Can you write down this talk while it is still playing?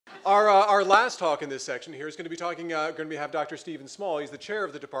Our last talk in this section here is going to have Dr. Stephen Small. He's the chair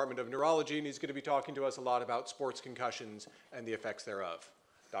of the Department of Neurology, and he's going to be talking to us a lot about sports concussions and the effects thereof.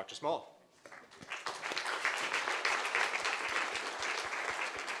 Dr. Small.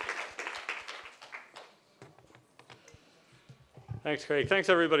 Thanks, Craig. Thanks,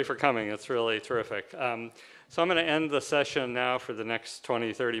 everybody, for coming. It's really terrific. So I'm going to end the session now for the next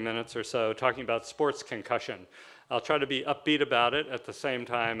 20, 30 minutes or so talking about sports concussion. I'll try to be upbeat about it at the same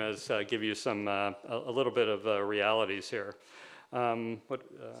time as give you some a little bit of realities here. Oh,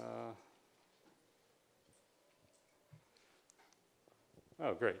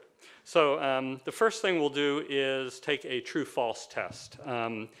 great. So the first thing we'll do is take a true-false test.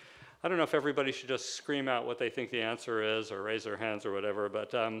 I don't know if everybody should just scream out what they think the answer is or raise their hands or whatever,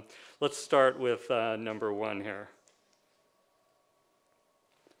 but let's start with number one here.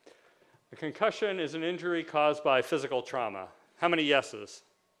 A concussion is an injury caused by physical trauma. How many yeses?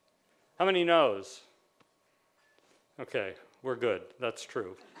 How many no's? Okay, we're good. That's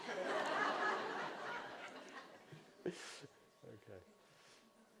true.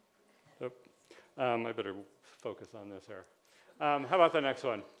 Okay. I better focus on this here. How about the next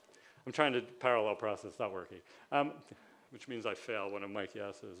one? I'm trying to parallel process, not working. Which means I fail one of Mike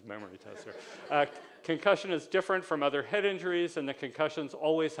Yass's memory tests here. Concussion is different from other head injuries, and the concussions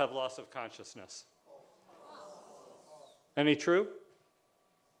always have loss of consciousness. Any true?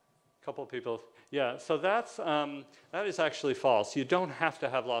 A couple of people. Yeah, so that is actually false. You don't have to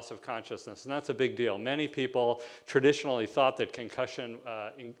have loss of consciousness, and that's a big deal. Many people traditionally thought that concussion,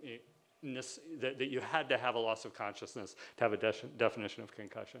 that you had to have a loss of consciousness to have a definition of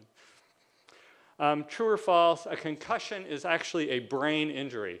concussion. True or false, a concussion is actually a brain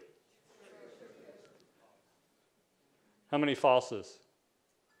injury. How many falses?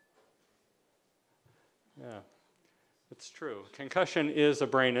 Yeah, it's true. Concussion is a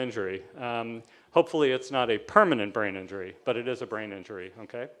brain injury. Hopefully it's not a permanent brain injury, but it is a brain injury,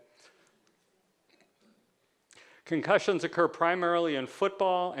 okay? Concussions occur primarily in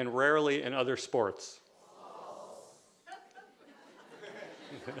football and rarely in other sports.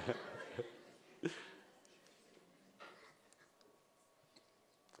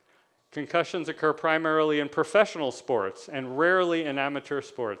 Concussions occur primarily in professional sports and rarely in amateur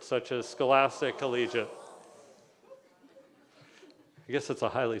sports, such as scholastic, collegiate. I guess it's a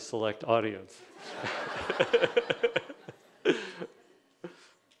highly select audience.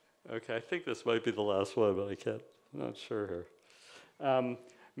 Okay, I think this might be the last one, but I'm not sure here.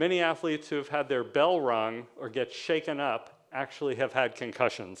 Many athletes who have had their bell rung or get shaken up actually have had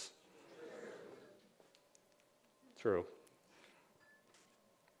concussions. True.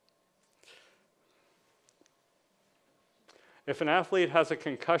 If an athlete has a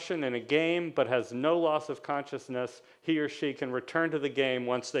concussion in a game but has no loss of consciousness, he or she can return to the game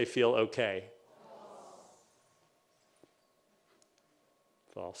once they feel okay.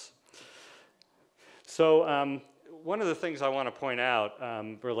 False. So one of the things I want to point out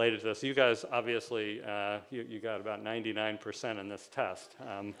related to this, you guys obviously, you got about 99% in this test,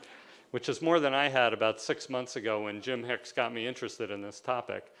 which is more than I had about 6 months ago when Jim Hicks got me interested in this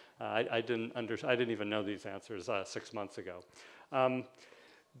topic. I didn't even know these answers 6 months ago.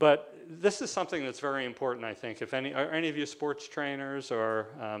 But this is something that's very important, I think. Are any of you sports trainers or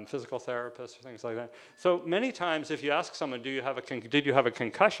physical therapists or things like that? So many times if you ask someone, did you have a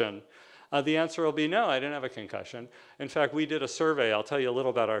concussion? The answer will be no, I didn't have a concussion. In fact, we did a survey. I'll tell you a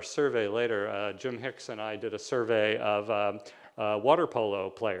little about our survey later. Jim Hicks and I did a survey of water polo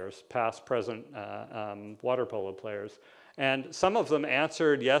players, past, present water polo players. And some of them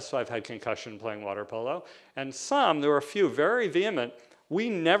answered, yes, I've had concussion playing water polo. And there were a few very vehement, we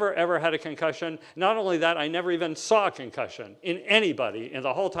never ever had a concussion. Not only that, I never even saw a concussion in anybody in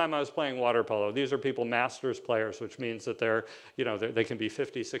the whole time I was playing water polo. These are people, masters players, which means that they can be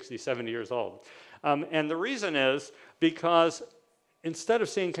 50, 60, 70 years old. And the reason is because instead of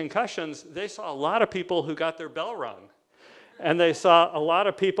seeing concussions, they saw a lot of people who got their bell rung. And they saw a lot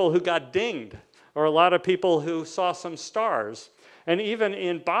of people who got dinged, or a lot of people who saw some stars. And even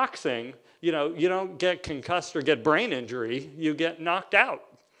in boxing, you don't get concussed or get brain injury, you get knocked out,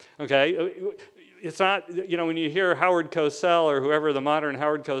 okay? It's not, when you hear Howard Cosell or whoever the modern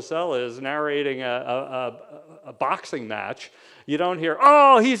Howard Cosell is narrating a boxing match, you don't hear,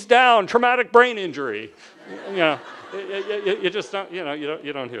 oh, he's down, traumatic brain injury. You just don't,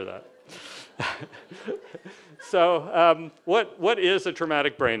 you don't hear that. So what is a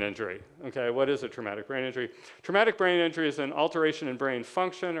traumatic brain injury? Okay, what is a traumatic brain injury? Traumatic brain injury is an alteration in brain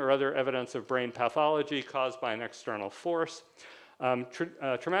function or other evidence of brain pathology caused by an external force.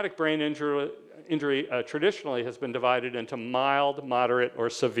 Traumatic brain injury traditionally has been divided into mild, moderate, or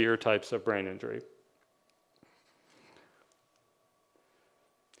severe types of brain injury.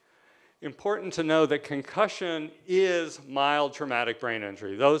 Important to know that concussion is mild traumatic brain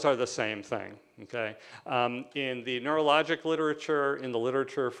injury. Those are the same thing, okay? In the neurologic literature, in the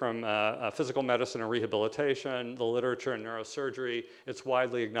literature from physical medicine and rehabilitation, the literature in neurosurgery, it's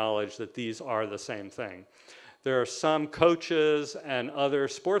widely acknowledged that these are the same thing. There are some coaches and other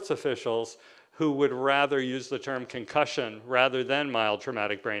sports officials who would rather use the term concussion rather than mild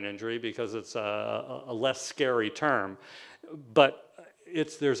traumatic brain injury because it's a less scary term. But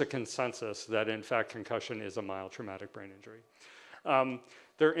there's a consensus that, in fact, concussion is a mild traumatic brain injury.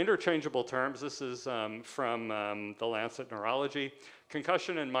 They're interchangeable terms. This is from the Lancet Neurology.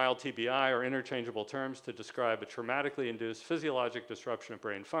 Concussion and mild TBI are interchangeable terms to describe a traumatically induced physiologic disruption of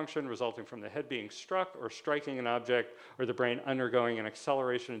brain function resulting from the head being struck or striking an object or the brain undergoing an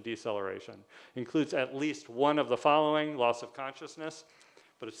acceleration and deceleration. Includes at least one of the following: loss of consciousness.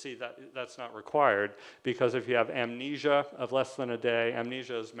 But see, that's not required, because if you have amnesia of less than a day,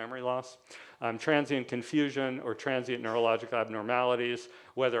 amnesia is memory loss, transient confusion or transient neurological abnormalities,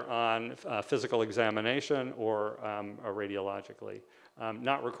 whether on physical examination or radiologically,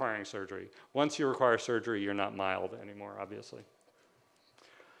 not requiring surgery. Once you require surgery, you're not mild anymore, obviously.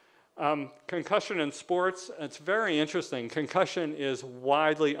 Concussion in sports, it's very interesting. Concussion is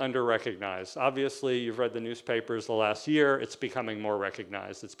widely under-recognized. Obviously, you've read the newspapers the last year. It's becoming more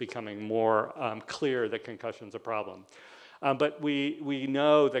recognized. It's becoming more clear that concussion's a problem. But we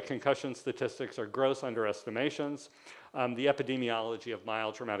know that concussion statistics are gross underestimations. The epidemiology of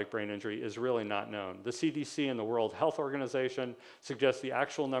mild traumatic brain injury is really not known. The CDC and the World Health Organization suggest the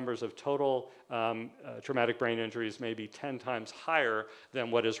actual numbers of total traumatic brain injuries may be 10 times higher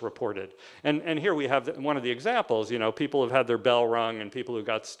than what is reported. And here we have one of the examples. You know, people have had their bell rung and people who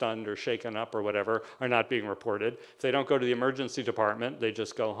got stunned or shaken up or whatever are not being reported. If they don't go to the emergency department, they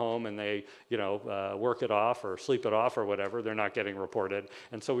just go home and they, you know, work it off or sleep it off or whatever. They're not getting reported.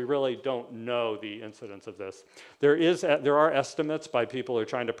 And so we really don't know the incidence of this. There are estimates by people who are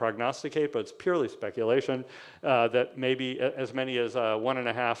trying to prognosticate, but it's purely speculation, that maybe as many as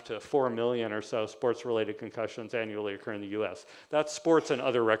 1.5 to 4 million or so sports-related concussions annually occur in the U.S. That's sports and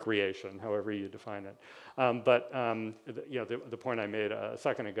other recreation, however you define it. You know, the point I made a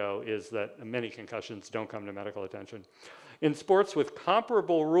second ago is that many concussions don't come to medical attention. In sports with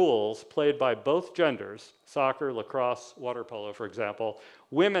comparable rules played by both genders, soccer, lacrosse, water polo, for example,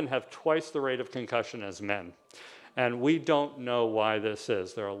 women have twice the rate of concussion as men. And we don't know why this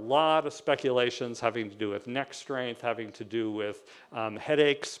is. There are a lot of speculations having to do with neck strength, having to do with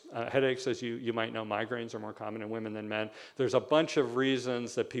headaches. Headaches, as you might know, migraines are more common in women than men. There's a bunch of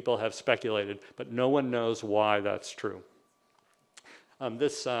reasons that people have speculated, but no one knows why that's true.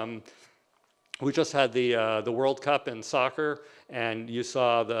 We just had the World Cup in soccer, and you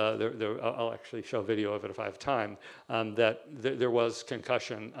saw I'll actually show a video of it if I have time, that there was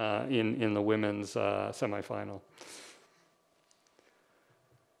concussion in the women's semifinal.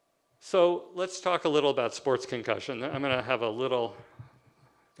 So let's talk a little about sports concussion. I'm going to have a little,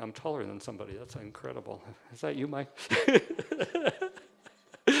 I'm taller than somebody, that's incredible. Is that you, Mike?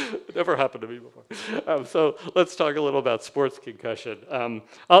 Never happened to me before. So let's talk a little about sports concussion.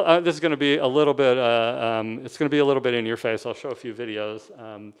 This is going to be a little bit. It's going to be a little bit in your face. I'll show a few videos,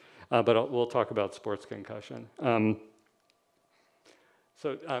 but we'll talk about sports concussion. Do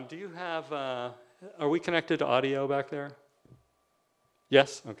you have? Are we connected to audio back there?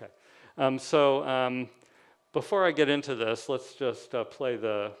 Yes. Okay. Before I get into this, let's just play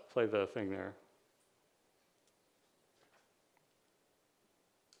the thing there.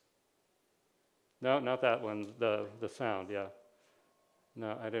 No, not that one, the sound, yeah.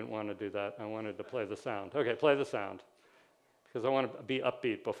 No, I didn't want to do that. I wanted to play the sound. Okay, play the sound. Because I want to be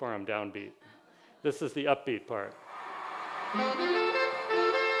upbeat before I'm downbeat. This is the upbeat part. We're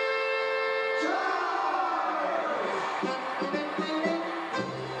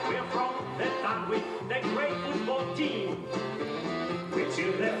from the town with the great football team. Which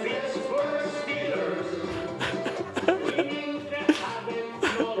in the fields were Steelers. Winning the habit,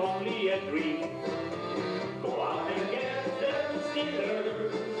 not only a dream. Go out and get them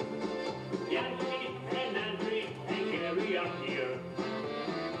Steelers. Yankee and Andre and Gary up here.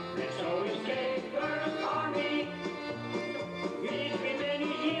 And so is Gators Army. It's been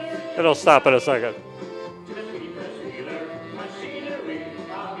many years. It'll stop in a second.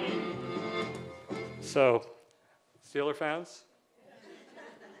 So, Steeler fans?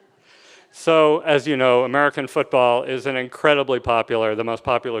 So, as you know, American football is an incredibly popular, the most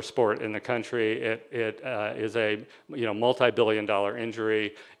popular sport in the country. It is a multi-billion-dollar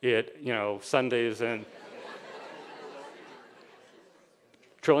injury. Sundays and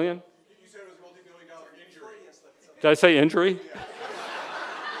trillion. You said it was a multi-billion-dollar injury. Did I say injury?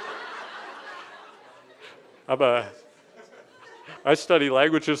 I study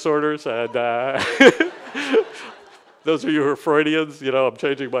language disorders, and those of you who are Freudians, I'm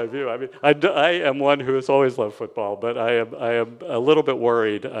changing my view. I mean, I am one who has always loved football, but I am a little bit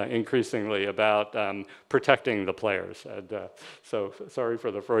worried increasingly about protecting the players. And so sorry for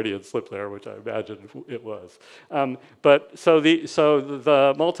the Freudian slip there, which I imagine it was. But so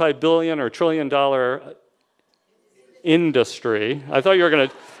the multi-billion or trillion-dollar industry. I thought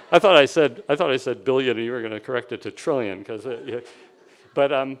I said billion, and you were going to correct it to trillion,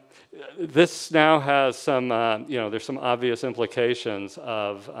 but this now has some, there's some obvious implications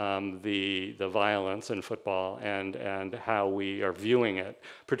of the violence in football and how we are viewing it.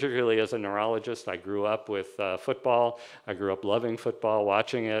 Particularly as a neurologist, I grew up with football. I grew up loving football,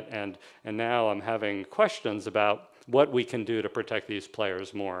 watching it, and now I'm having questions about what we can do to protect these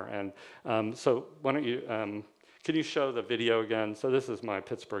players more. And so why don't you, can you show the video again? So this is my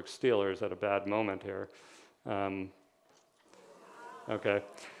Pittsburgh Steelers at a bad moment here. Okay.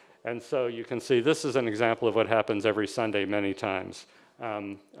 And so you can see this is an example of what happens every Sunday many times,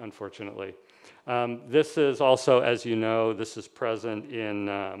 unfortunately. This is also, as you know, this is present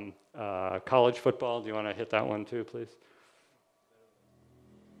in college football. Do you want to hit that one too, please?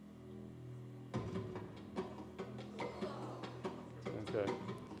 Okay.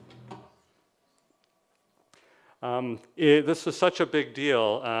 This is such a big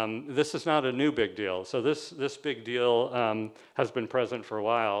deal. This is not a new big deal. So this big deal has been present for a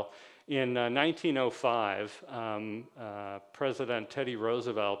while. In 1905, President Teddy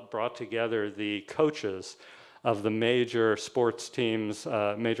Roosevelt brought together the coaches of the major sports teams,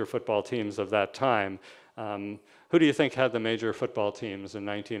 major football teams of that time. Who do you think had the major football teams in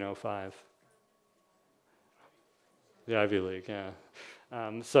 1905? The Ivy League, yeah.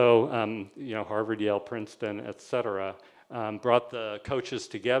 Harvard, Yale, Princeton, et cetera, brought the coaches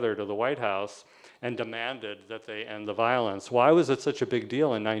together to the White House and demanded that they end the violence. Why was it such a big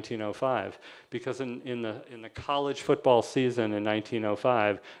deal in 1905? Because in the college football season in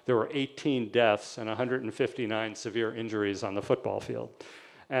 1905, there were 18 deaths and 159 severe injuries on the football field.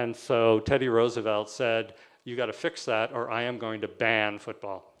 And so Teddy Roosevelt said, you got to fix that or I am going to ban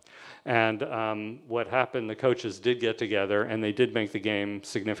football. And what happened, the coaches did get together and they did make the game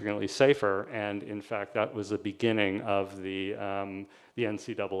significantly safer. And in fact, that was the beginning of the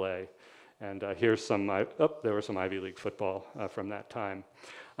NCAA. And here's some, there was some Ivy League football from that time.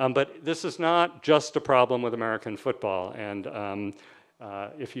 But this is not just a problem with American football. And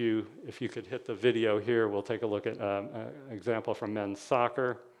if you could hit the video here, we'll take a look at an example from men's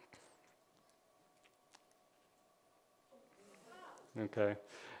soccer. Okay.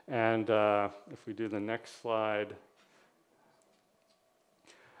 And if we do the next slide,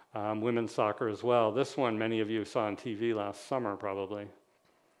 women's soccer as well. This one many of you saw on TV last summer probably.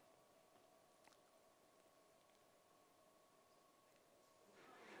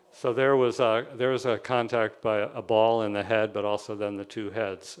 So there was a contact by a ball in the head, but also then the two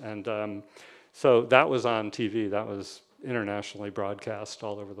heads. And so that was on TV. That was internationally broadcast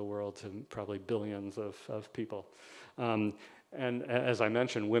all over the world to probably billions of people. And as I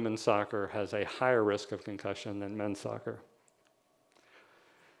mentioned, women's soccer has a higher risk of concussion than men's soccer.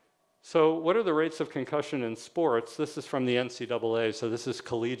 So what are the rates of concussion in sports? This is from the NCAA, so this is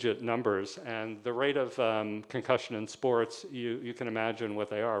collegiate numbers. And the rate of concussion in sports, you can imagine what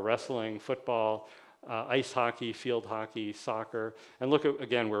they are: wrestling, football, ice hockey, field hockey, soccer. And look at,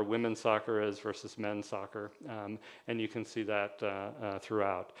 again, where women's soccer is versus men's soccer. And you can see that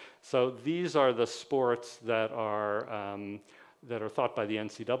throughout. So these are the sports that are thought by the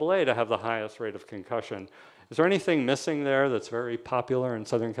NCAA to have the highest rate of concussion. Is there anything missing there that's very popular in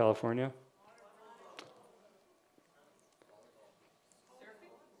Southern California?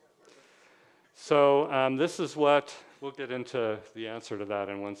 So this is what, we'll get into the answer to that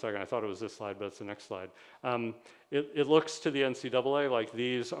in 1 second. I thought it was this slide, but it's the next slide. It looks to the NCAA like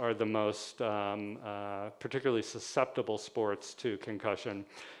these are the most particularly susceptible sports to concussion.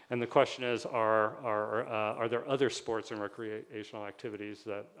 And the question is, are there other sports and recreational activities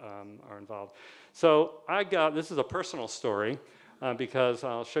that are involved? So this is a personal story because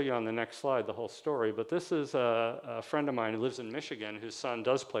I'll show you on the next slide the whole story, but this is a friend of mine who lives in Michigan whose son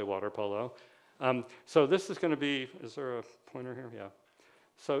does play water polo. So this is going to be, is there a pointer here? Yeah.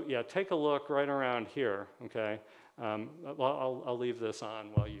 So yeah, take a look right around here, okay? Well, I'll leave this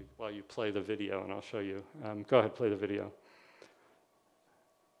on while you play the video, and I'll show you. Go ahead, play the video.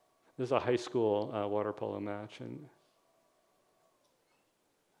 This is a high school water polo match, and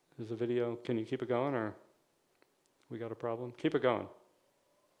is the video. Can you keep it going, or we got a problem? Keep it going.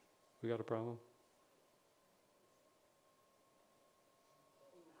 We got a problem.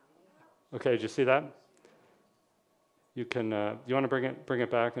 Okay, did you see that? You can. You want to bring it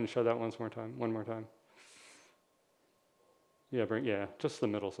back and show that one more time. Yeah, just the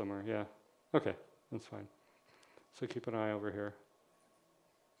middle somewhere. Yeah. Okay, that's fine. So keep an eye over here.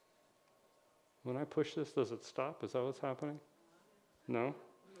 When I push this, does it stop? Is that what's happening? No?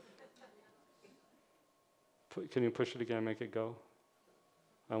 Can you push it again, make it go?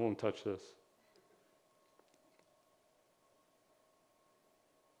 I won't touch this.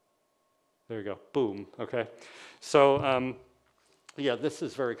 There you go, boom, okay. So, yeah, this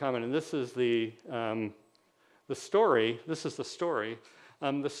is very common, and this is the story. This is the story.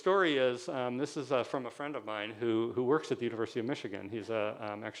 The story is, this is from a friend of mine who works at the University of Michigan. He's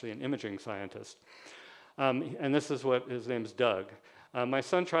actually an imaging scientist. And this is what, his name's Doug. My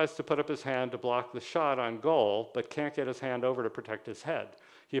son tries to put up his hand to block the shot on goal, but can't get his hand over to protect his head.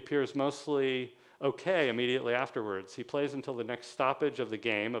 He appears mostly okay immediately afterwards. He plays until the next stoppage of the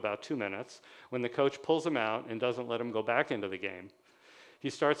game, about 2 minutes, when the coach pulls him out and doesn't let him go back into the game. He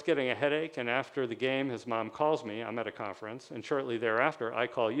starts getting a headache, and after the game, his mom calls me. I'm at a conference, and shortly thereafter, I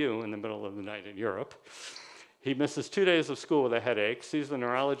call you in the middle of the night in Europe. He misses 2 days of school with a headache, sees the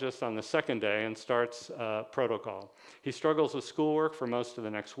neurologist on the second day, and starts protocol. He struggles with schoolwork for most of the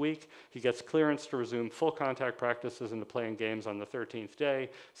next week. He gets clearance to resume full contact practices and to playing games on the 13th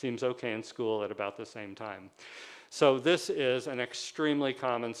day. Seems okay in school at about the same time. So this is an extremely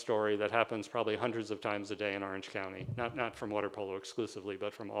common story that happens probably hundreds of times a day in Orange County, not from water polo exclusively,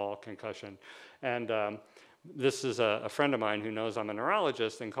 but from all concussion. And this is a friend of mine who knows I'm a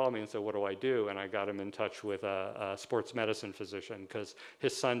neurologist and called me and said, what do I do? And I got him in touch with a sports medicine physician because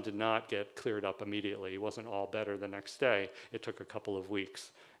his son did not get cleared up immediately. He wasn't all better the next day. It took a couple of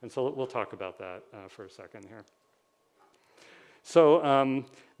weeks. And so we'll talk about that for a second here. So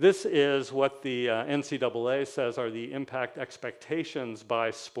this is what the NCAA says are the impact expectations by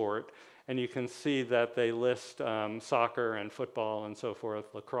sport. And you can see that they list soccer and football and so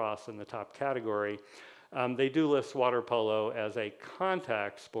forth, lacrosse in the top category. They do list water polo as a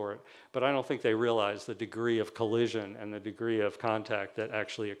contact sport, but I don't think they realize the degree of collision and the degree of contact that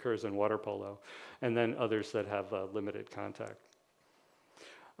actually occurs in water polo, and then others that have limited contact.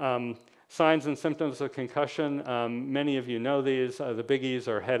 Signs and symptoms of concussion, many of you know these. The biggies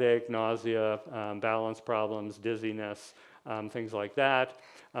are headache, nausea, balance problems, dizziness, things like that.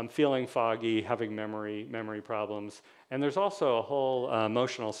 Feeling foggy, having memory problems. And there's also a whole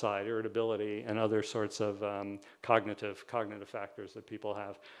emotional side, irritability, and other sorts of cognitive factors that people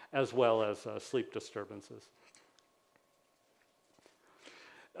have, as well as sleep disturbances.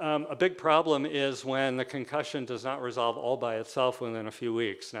 A big problem is when the concussion does not resolve all by itself within a few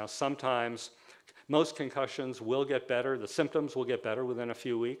weeks. Now, sometimes, most concussions will get better, the symptoms will get better within a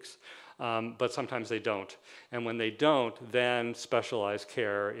few weeks, but sometimes they don't. And when they don't, then specialized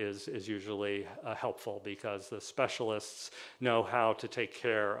care is usually helpful because the specialists know how to take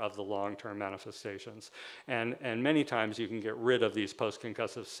care of the long-term manifestations. And many times you can get rid of these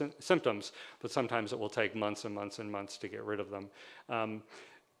post-concussive symptoms, but sometimes it will take months and months and months to get rid of them.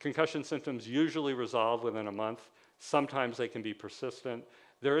 Concussion symptoms usually resolve within a month. Sometimes they can be persistent.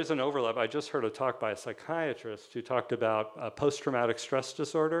 There is an overlap. I just heard a talk by a psychiatrist who talked about post-traumatic stress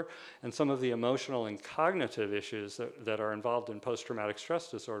disorder and some of the emotional and cognitive issues that are involved in post-traumatic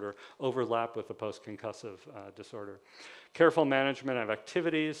stress disorder overlap with the post-concussive disorder. Careful management of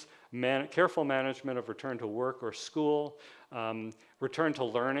activities, careful management of return to work or school, return to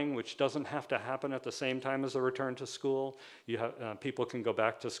learning, which doesn't have to happen at the same time as a return to school. You have, people can go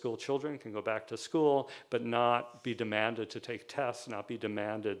back to school, children can go back to school, but not be demanded to take tests, not be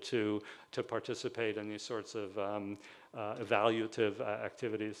demanded to participate in these sorts of evaluative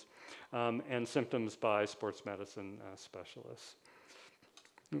activities, and symptoms by sports medicine specialists.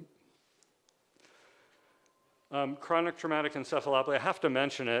 Chronic traumatic encephalopathy, I have to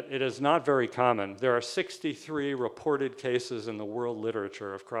mention it, it is not very common. There are 63 reported cases in the world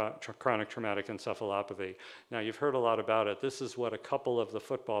literature of chronic traumatic encephalopathy. Now, you've heard a lot about it. This is what a couple of the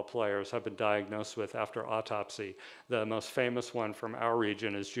football players have been diagnosed with after autopsy. The most famous one from our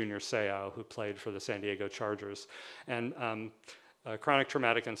region is Junior Seau, who played for the San Diego Chargers. And Chronic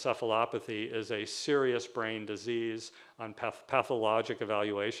traumatic encephalopathy is a serious brain disease. On pathologic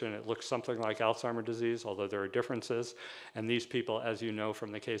evaluation, it looks something like Alzheimer's disease, although there are differences. And these people, as you know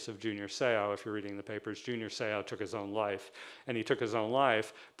from the case of Junior Seau, if you're reading the papers, Junior Seau took his own life. And he took his own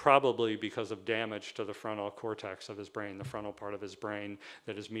life probably because of damage to the frontal cortex of his brain, the frontal part of his brain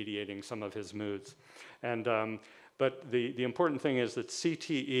that is mediating some of his moods. And but the important thing is that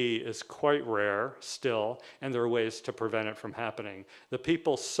CTE is quite rare still, and there are ways to prevent it from happening. The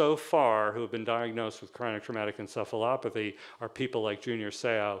people so far who have been diagnosed with chronic traumatic encephalopathy are people like Junior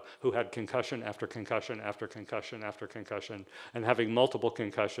Seau, who had concussion after concussion after concussion after concussion, and having multiple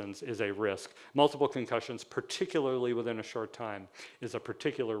concussions is a risk. Multiple concussions, particularly within a short time, is a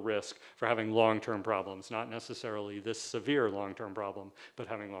particular risk for having long-term problems, not necessarily this severe long-term problem, but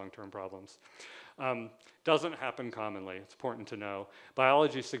having long-term problems. Doesn't happen commonly, it's important to know.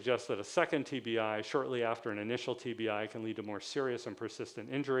 Biology suggests that a second TBI shortly after an initial TBI can lead to more serious and persistent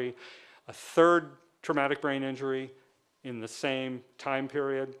injury. A third traumatic brain injury in the same time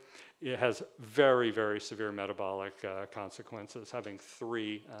period, it has very, very severe metabolic consequences, having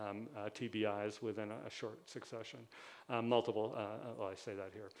 3 TBIs within a short succession. Multiple, well, I say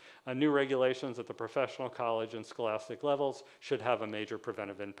that here. New regulations at the professional, college, and scholastic levels should have a major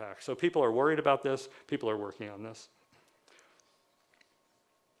preventive impact. So people are worried about this, people are working on this.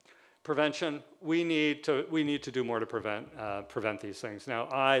 Prevention, we need to do more to prevent these things. Now,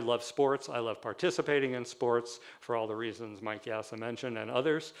 I love sports. I love participating in sports for all the reasons Mike Yassa mentioned and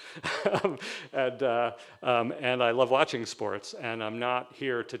others. And I love watching sports. And I'm not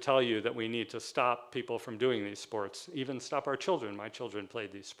here to tell you that we need to stop people from doing these sports, even stop our children. My children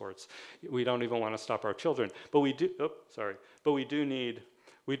played these sports. We don't even want to stop our children. But we do, but we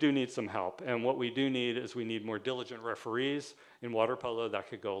do need some help. And what we do need is we need more diligent referees. In water polo, that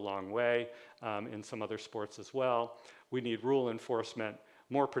could go a long way. In some other sports as well. We need rule enforcement,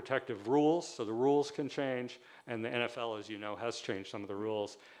 more protective rules, so the rules can change. And the NFL, as you know, has changed some of the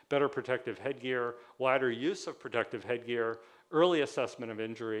rules. Better protective headgear, wider use of protective headgear, early assessment of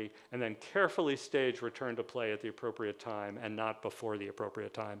injury, and then carefully stage return to play at the appropriate time and not before the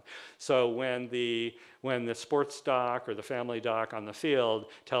appropriate time. So when the sports doc or the family doc on the field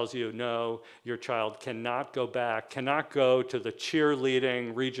tells you, no, your child cannot go back, cannot go to the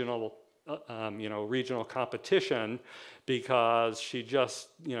cheerleading regional regional competition because she just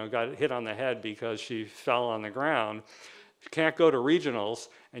got hit on the head because she fell on the ground, can't go to regionals,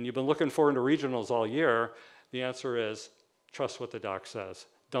 and you've been looking forward to regionals all year, the answer is, trust what the doc says.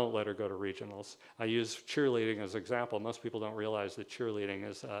 Don't let her go to regionals. I use cheerleading as an example. Most people don't realize that cheerleading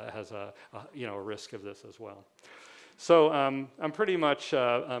has a risk of this as well. So I'm pretty much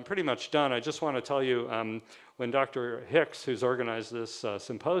done. I just want to tell you, when Dr. Hicks, who's organized this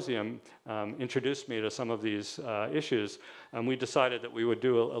symposium, introduced me to some of these issues, we decided that we would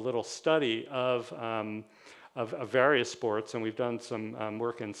do a little study of various sports, and we've done some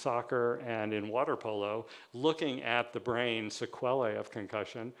work in soccer and in water polo, looking at the brain sequelae of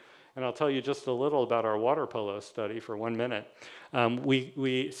concussion. And I'll tell you just a little about our water polo study for 1 minute.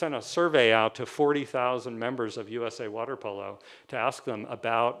 We sent a survey out to 40,000 members of USA Water Polo to ask them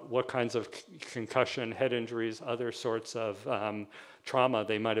about what kinds of concussion, head injuries, other sorts of trauma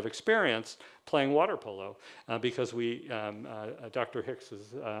they might have experienced playing water polo, because Dr. Hicks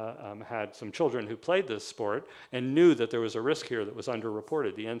has had some children who played this sport and knew that there was a risk here that was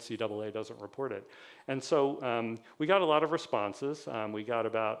underreported. The NCAA doesn't report it. And so we got a lot of responses. We got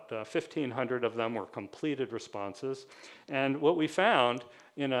about 1,500 of them were completed responses. And what we found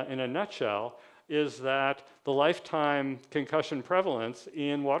in a nutshell is that the lifetime concussion prevalence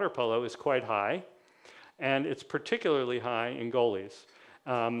in water polo is quite high, and it's particularly high in goalies.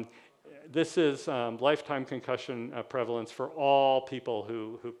 This is lifetime concussion prevalence for all people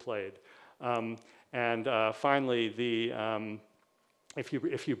who played. Finally,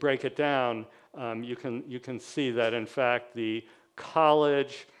 if you break it down, you can see that in fact the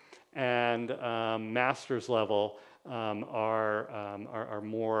college and master's level are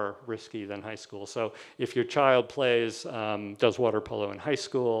more risky than high school. So if your child does water polo in high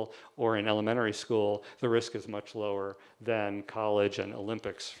school or in elementary school, the risk is much lower than college and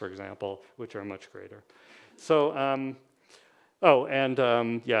Olympics, for example, which are much greater. So,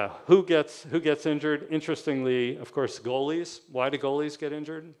 who gets injured? Interestingly, of course, goalies. Why do goalies get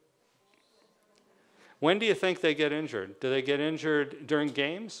injured? When do you think they get injured? Do they get injured during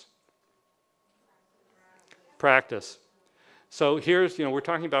games? Practice. So here's, we're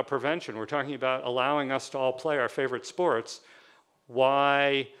talking about prevention. We're talking about allowing us to all play our favorite sports.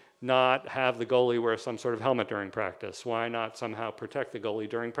 Why not have the goalie wear some sort of helmet during practice? Why not somehow protect the goalie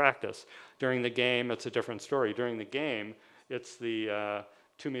during practice? During the game, it's a different story. During the game, it's the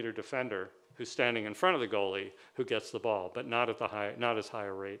 2-meter defender who's standing in front of the goalie who gets the ball, but not as high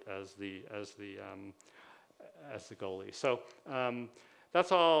a rate as the goalie. So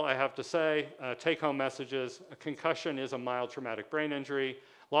that's all I have to say. Take-home messages: a concussion is a mild traumatic brain injury.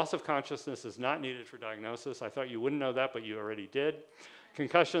 Loss of consciousness is not needed for diagnosis. I thought you wouldn't know that, but you already did.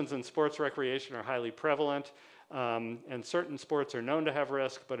 Concussions in sports recreation are highly prevalent, and certain sports are known to have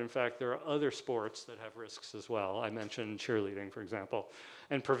risk, but in fact there are other sports that have risks as well. I mentioned cheerleading, for example.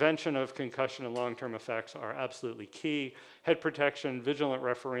 And prevention of concussion and long-term effects are absolutely key. Head protection, vigilant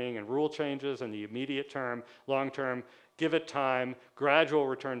refereeing, and rule changes in the immediate term, long-term, give it time, gradual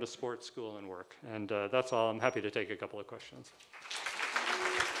return to sports, school, and work. And that's all. I'm happy to take a couple of questions.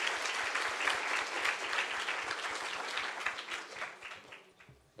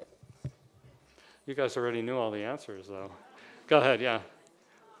 You guys already knew all the answers, though. Go ahead, yeah.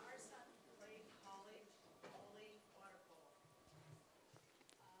 Our son played college volley water polo.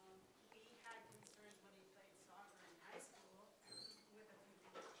 We had concerns when he played soccer in high school with a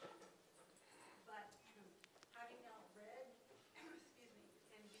concussion. But having now read, excuse me,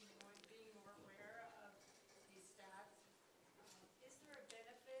 and being more aware of these stats, is there a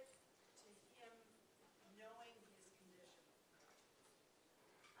benefit to him knowing his condition?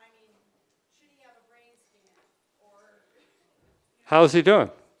 I mean, should he have a brain scan or? How's he doing?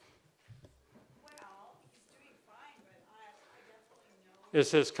 Well, he's doing fine, but I definitely know.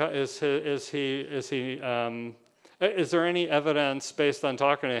 Is there any evidence based on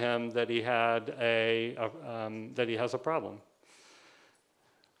talking to him that he had that he has a problem?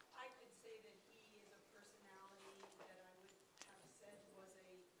 I could say that he is a personality that I would have said was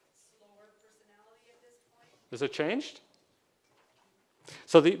a slower personality at this point. Is it changed?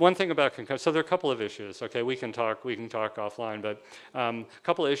 So the one thing about concussion, so there are a couple of issues. Okay, we can talk offline, but a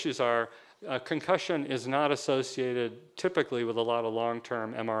couple of issues are concussion is not associated typically with a lot of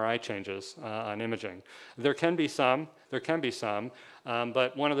long-term MRI changes on imaging. There can be some,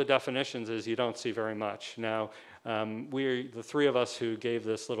 but one of the definitions is you don't see very much. Now, the three of us who gave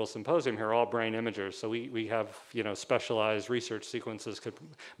this little symposium here are all brain imagers, so we have specialized research sequences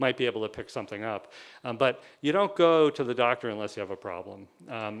might be able to pick something up. But you don't go to the doctor unless you have a problem,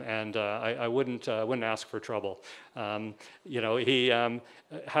 and I wouldn't ask for trouble.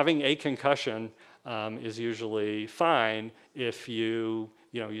 Having a concussion is usually fine if you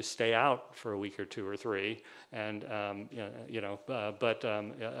stay out for a week or two or three, and but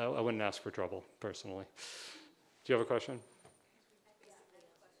I wouldn't ask for trouble personally. Do you have a question?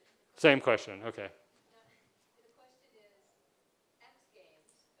 Same question, okay. The question is, X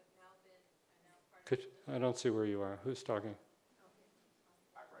Games have now been, I don't see where you are. Who's talking?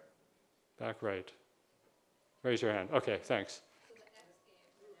 Back right. Raise your hand. Okay, thanks. so the X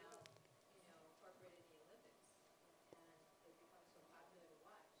Games are now, incorporated in the Olympics, and they've become so popular to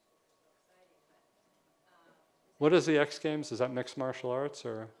watch, which is so exciting, but. What is the X Games? Is that mixed martial arts,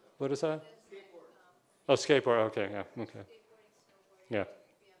 or what is that? Oh, skateboard, okay, yeah, okay. Skateboarding, snowboarding, Yeah. BMX,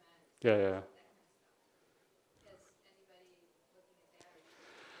 Yeah. that kind of stuff. Is anybody looking at that, or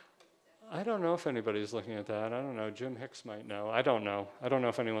you I don't know if anybody's looking at that. I don't know. Jim Hicks might know. I don't know. I don't know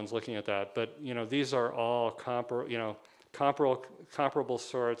if anyone's looking at that. But these are all comparable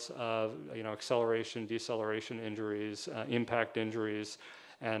sorts of acceleration, deceleration injuries, impact injuries,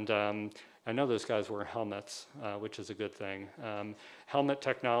 and I know those guys wear helmets, which is a good thing. Helmet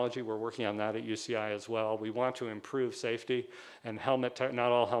technology, we're working on that at UCI as well. We want to improve safety, and not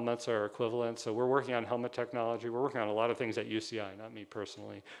all helmets are equivalent, so we're working on helmet technology. We're working on a lot of things at UCI, not me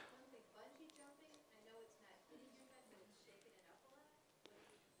personally. bungee jumping? I know it's not hitting your head, but it's shaking it up a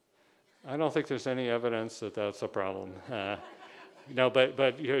lot. I don't think there's any evidence that that's a problem. No,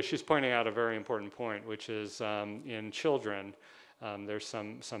 but she's pointing out a very important point, which is in children, there's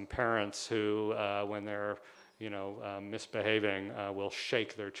some parents who, when they're misbehaving, will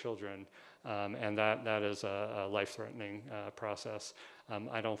shake their children, and that is a life-threatening process.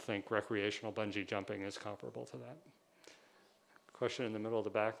 I don't think recreational bungee jumping is comparable to that. Question in the middle of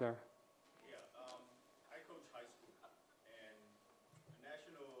the back there. Yeah, I coach high school, and the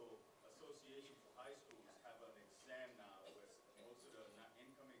National Association for High Schools have an exam now where most of the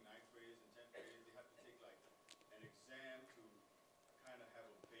incoming 9th graders and 10th graders, they have to take like an exam to kind of have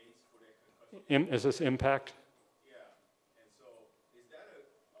a base for their concussion. Is this impact? Yeah, and so is that a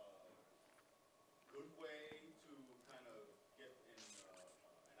good way to kind of get an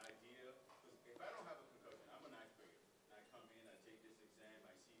idea? Because if I don't have a concussion, I'm a 9th grader, and I come in, I take this exam,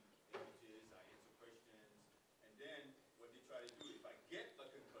 I see images, I answer questions, and then what they try to do, if I get a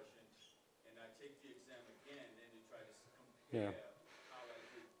concussion and I take the exam again, then they try to compare Yeah. how I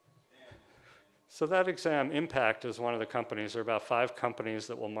did then and So that exam, Impact, is one of the companies. There are about 5 companies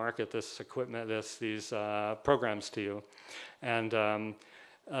that will market this equipment, these programs to you. And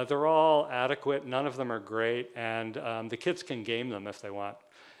they're all adequate. None of them are great. And the kids can game them if they want.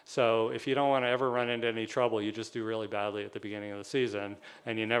 So if you don't want to ever run into any trouble, you just do really badly at the beginning of the season,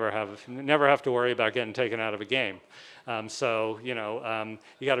 and you never have to worry about getting taken out of a game. So you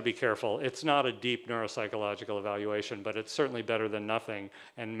got to be careful. It's not a deep neuropsychological evaluation, but it's certainly better than nothing.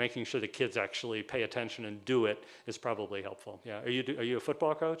 And making sure the kids actually pay attention and do it is probably helpful. Yeah. Are you a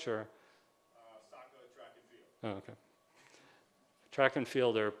football coach or? Soccer, track and field. Oh, okay. Track and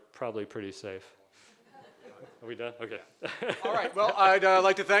field are probably pretty safe. Are we done? Okay. All right. Well, I'd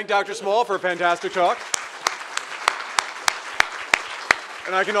like to thank Dr. Small for a fantastic talk.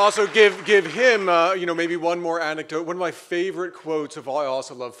 And I can also give him, maybe one more anecdote. One of my favorite quotes of all, I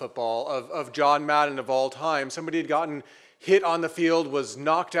also love football, of John Madden of all time. Somebody had gotten hit on the field, was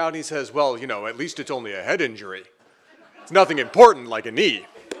knocked out, and he says, well, at least it's only a head injury. It's nothing important like a knee.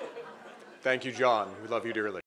 Thank you, John. We love you dearly.